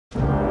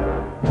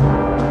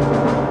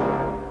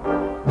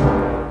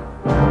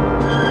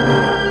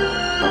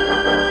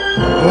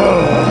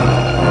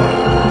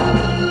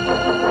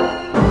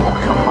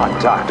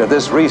After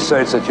this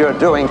research that you're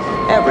doing,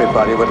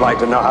 everybody would like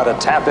to know how to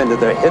tap into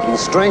their hidden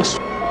strengths.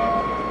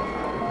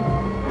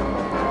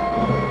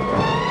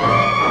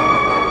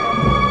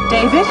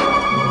 David,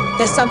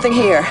 there's something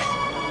here.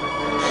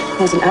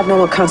 There's an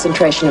abnormal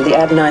concentration of the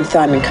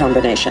adenine-thymine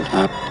combination.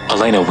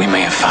 Elena, we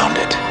may have found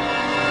it.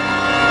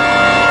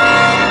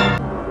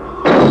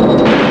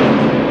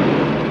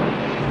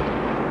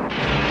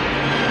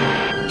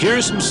 Here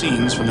are some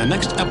scenes from the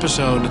next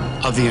episode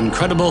of The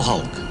Incredible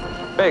Hulk.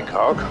 Big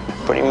Hulk.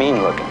 Pretty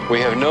mean looking. We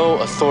have no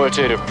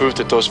authoritative proof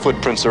that those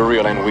footprints are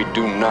real, and we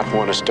do not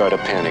want to start a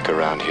panic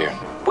around here.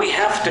 We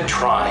have to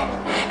try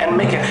and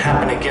make it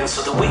happen again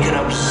so that we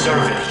can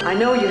observe it. I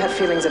know you have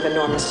feelings of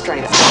enormous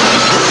strength.